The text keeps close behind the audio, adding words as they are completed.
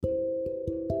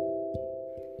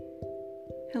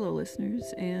Hello,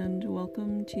 listeners, and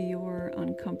welcome to your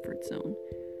Uncomfort Zone,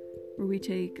 where we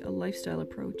take a lifestyle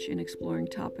approach in exploring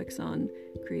topics on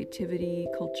creativity,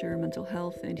 culture, mental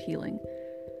health, and healing.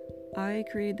 I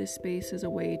created this space as a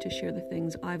way to share the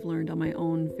things I've learned on my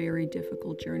own very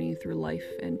difficult journey through life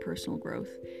and personal growth.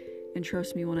 And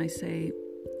trust me when I say,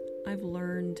 I've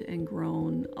learned and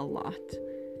grown a lot.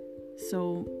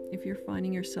 So if you're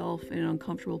finding yourself in an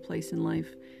uncomfortable place in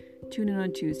life, tune in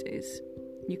on Tuesdays.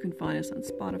 You can find us on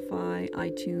Spotify,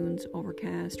 iTunes,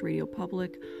 Overcast, Radio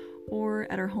Public,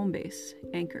 or at our home base,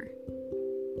 Anchor.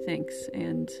 Thanks,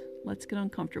 and let's get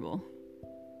uncomfortable.